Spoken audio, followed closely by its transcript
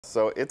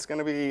So it's going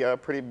to be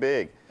pretty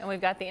big. And we've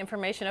got the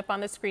information up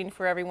on the screen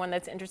for everyone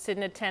that's interested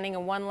in attending.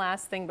 And one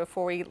last thing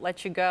before we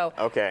let you go.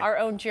 Okay. Our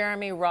own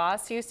Jeremy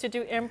Ross used to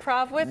do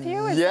improv with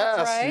you, is yes,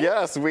 that right?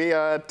 Yes, we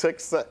took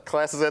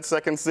classes at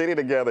Second City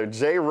together.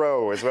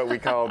 J-Row is what we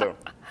called him.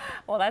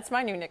 Well, that's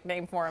my new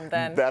nickname for him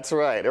then. That's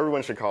right.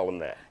 Everyone should call him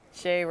that.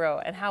 J-Row.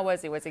 And how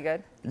was he? Was he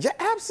good? Yeah,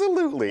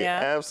 absolutely.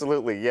 Yeah?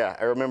 Absolutely, yeah.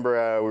 I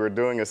remember we were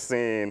doing a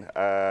scene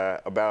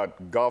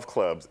about golf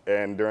clubs,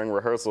 and during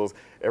rehearsals,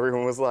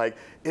 everyone was like,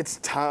 "It's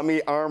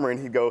Tommy Armour,"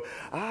 and he'd go,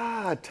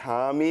 "Ah,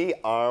 Tommy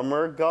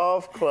Armour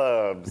golf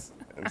clubs."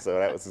 And so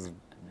that was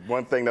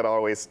one thing that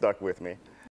always stuck with me.